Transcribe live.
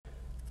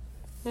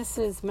This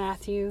is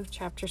Matthew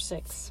chapter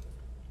 6.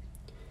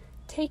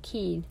 Take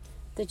heed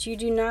that you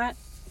do not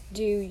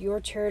do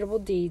your charitable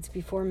deeds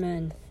before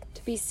men,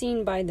 to be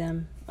seen by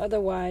them,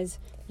 otherwise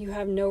you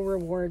have no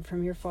reward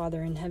from your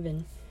Father in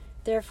heaven.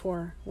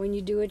 Therefore, when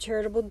you do a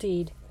charitable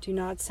deed, do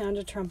not sound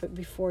a trumpet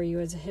before you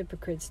as the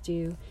hypocrites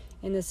do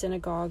in the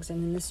synagogues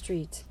and in the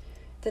streets,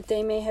 that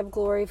they may have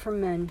glory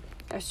from men.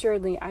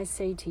 Assuredly, I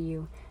say to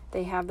you,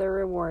 they have their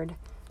reward.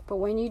 But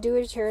when you do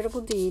a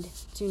charitable deed,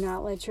 do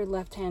not let your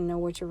left hand know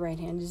what your right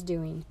hand is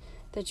doing,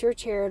 that your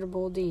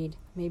charitable deed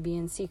may be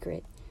in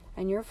secret,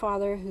 and your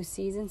Father who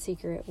sees in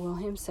secret will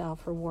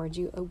himself reward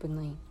you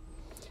openly.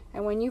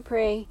 And when you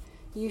pray,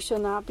 you shall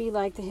not be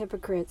like the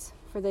hypocrites,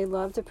 for they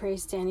love to pray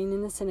standing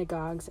in the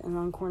synagogues and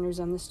on corners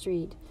on the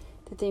street,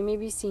 that they may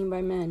be seen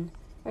by men.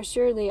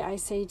 Assuredly, I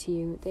say to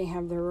you, they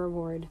have their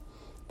reward.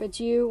 But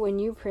you, when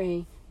you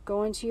pray,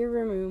 go into your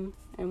room,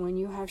 and when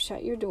you have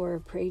shut your door,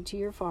 pray to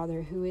your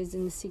Father who is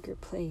in the secret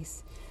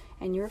place,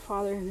 and your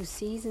Father who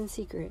sees in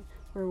secret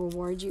will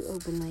reward you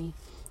openly.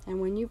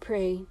 And when you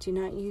pray, do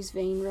not use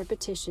vain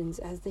repetitions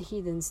as the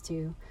heathens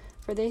do,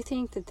 for they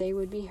think that they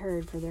would be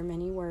heard for their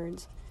many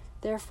words.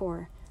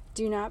 Therefore,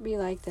 do not be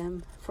like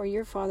them, for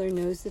your Father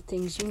knows the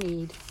things you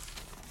need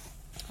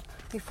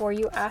before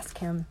you ask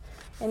him.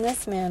 In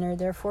this manner,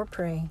 therefore,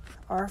 pray,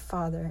 Our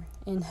Father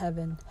in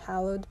heaven,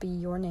 hallowed be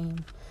your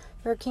name.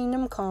 Your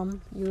kingdom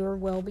come, your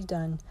will be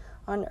done,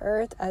 on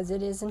earth as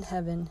it is in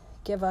heaven.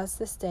 Give us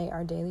this day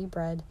our daily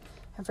bread,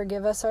 and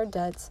forgive us our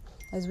debts,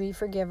 as we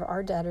forgive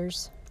our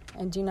debtors.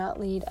 And do not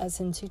lead us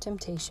into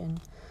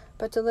temptation,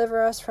 but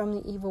deliver us from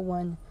the evil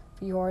one.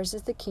 For yours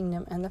is the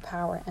kingdom, and the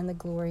power, and the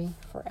glory,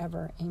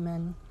 forever.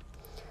 Amen.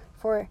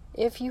 For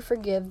if you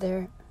forgive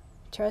their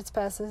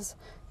trespasses,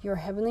 your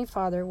heavenly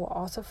Father will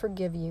also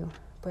forgive you.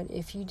 But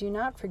if you do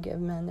not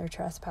forgive men their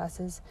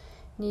trespasses,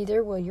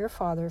 neither will your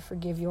Father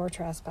forgive your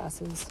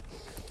trespasses.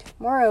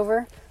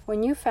 Moreover,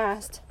 when you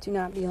fast, do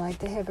not be like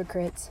the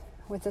hypocrites,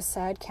 with a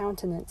sad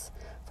countenance,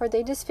 for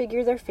they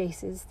disfigure their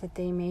faces, that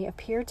they may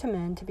appear to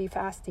men to be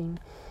fasting.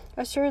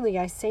 Assuredly,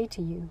 I say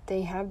to you,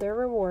 they have their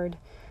reward.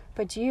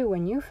 But you,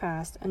 when you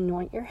fast,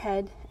 anoint your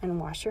head and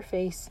wash your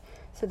face,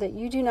 so that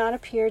you do not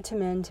appear to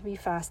men to be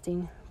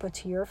fasting, but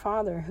to your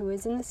Father who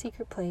is in the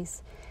secret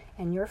place,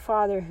 and your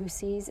Father who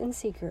sees in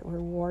secret will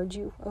reward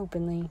you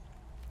openly.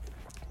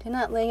 Do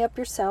not lay up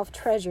yourself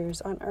treasures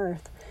on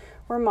earth,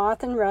 where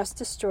moth and rust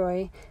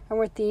destroy, and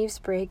where thieves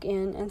break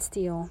in and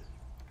steal.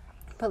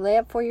 But lay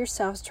up for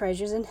yourselves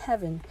treasures in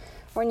heaven,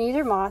 where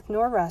neither moth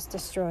nor rust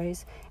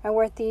destroys, and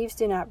where thieves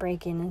do not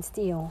break in and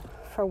steal.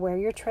 For where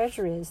your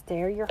treasure is,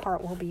 there your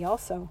heart will be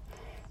also.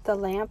 The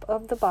lamp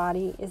of the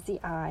body is the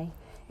eye.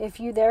 If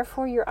you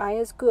therefore your eye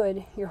is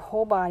good, your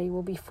whole body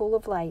will be full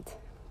of light.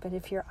 But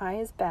if your eye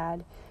is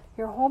bad,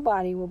 your whole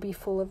body will be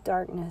full of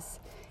darkness.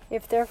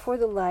 If therefore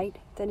the light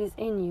that is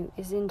in you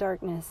is in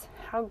darkness,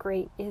 how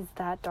great is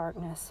that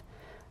darkness?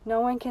 No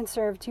one can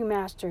serve two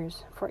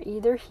masters, for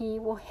either he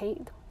will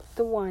hate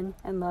the one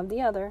and love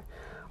the other,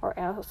 or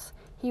else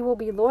he will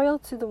be loyal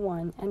to the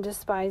one and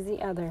despise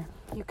the other.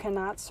 You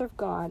cannot serve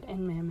God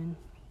and mammon.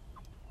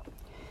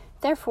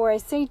 Therefore I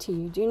say to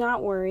you, do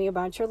not worry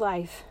about your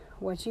life,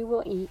 what you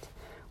will eat,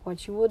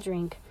 what you will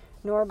drink,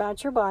 nor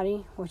about your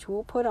body, what you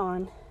will put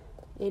on.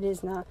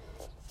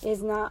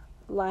 Is not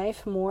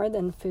life more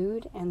than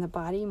food, and the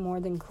body more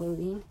than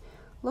clothing?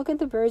 Look at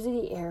the birds of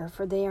the air,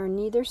 for they are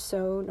neither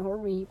sow nor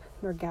reap,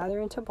 nor gather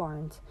into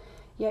barns,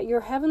 yet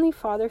your heavenly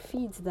Father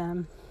feeds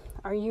them.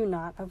 Are you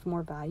not of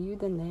more value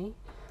than they?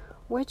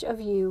 Which of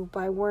you,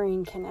 by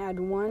worrying, can add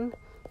 1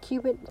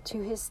 cubit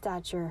to his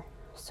stature?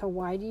 So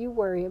why do you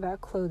worry about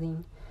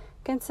clothing?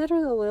 Consider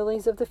the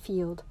lilies of the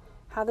field,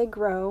 how they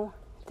grow,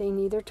 they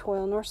neither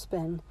toil nor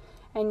spin.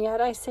 And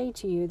yet I say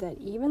to you that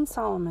even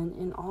Solomon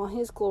in all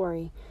his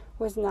glory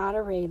was not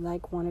arrayed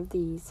like one of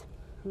these.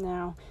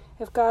 Now,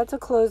 if God so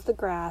clothes the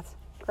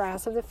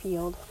grass of the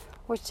field,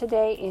 which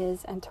today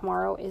is and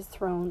tomorrow is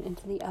thrown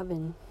into the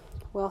oven,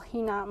 will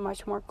he not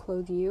much more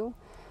clothe you,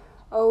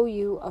 O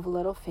you of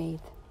little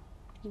faith?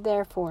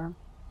 Therefore,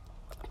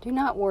 do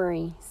not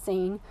worry,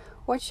 saying,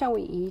 What shall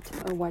we eat,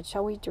 or what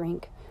shall we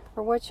drink,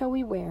 or what shall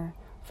we wear?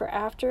 For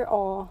after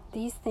all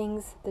these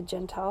things the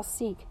Gentiles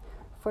seek.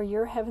 For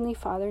your heavenly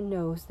Father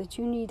knows that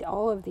you need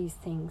all of these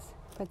things.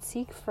 But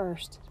seek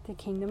first the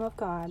kingdom of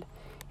God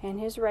and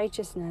his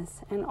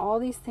righteousness, and all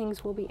these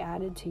things will be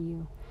added to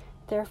you.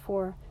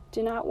 Therefore,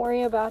 do not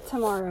worry about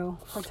tomorrow,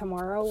 for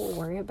tomorrow will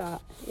worry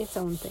about its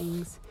own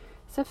things.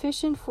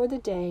 Sufficient for the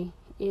day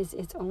is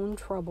its own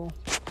trouble.